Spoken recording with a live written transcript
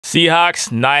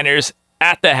Seahawks, Niners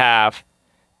at the half.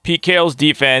 Pete Carroll's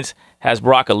defense has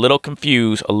Brock a little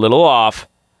confused, a little off.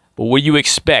 But what do you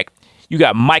expect? You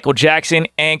got Michael Jackson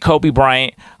and Kobe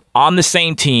Bryant on the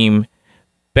same team.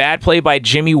 Bad play by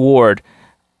Jimmy Ward.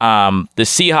 The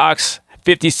Seahawks,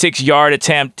 56-yard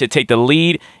attempt to take the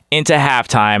lead into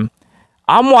halftime.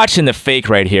 I'm watching the fake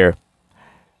right here.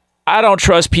 I don't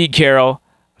trust Pete Carroll.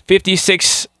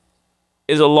 56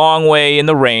 is a long way in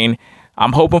the rain.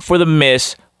 I'm hoping for the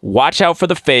miss. Watch out for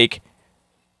the fake.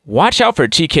 Watch out for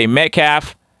TK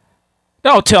Metcalf.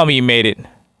 Don't tell me he made it.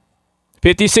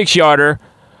 56-yarder.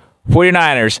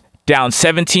 49ers down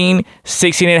 17-16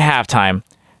 at halftime.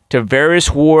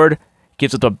 Tarvarius Ward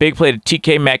gives up a big play to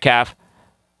TK Metcalf,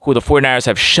 who the 49ers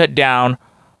have shut down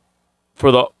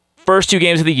for the first two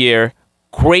games of the year.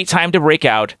 Great time to break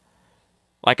out.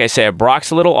 Like I said, Brock's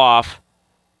a little off.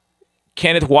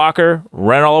 Kenneth Walker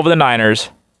ran all over the Niners.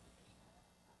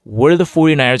 What are the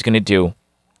 49ers going to do?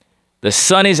 The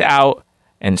sun is out,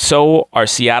 and so are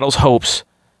Seattle's hopes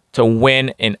to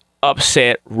win an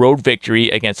upset road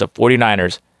victory against the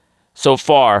 49ers. So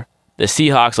far, the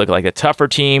Seahawks look like a tougher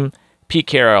team. Pete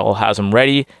Carroll has them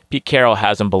ready. Pete Carroll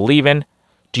has them believing.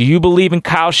 Do you believe in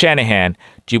Kyle Shanahan?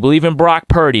 Do you believe in Brock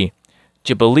Purdy?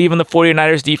 Do you believe in the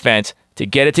 49ers defense to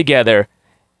get it together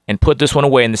and put this one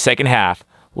away in the second half?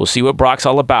 We'll see what Brock's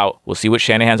all about. We'll see what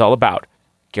Shanahan's all about.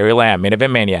 Gary Lamb, Main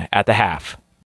Event Mania at the half.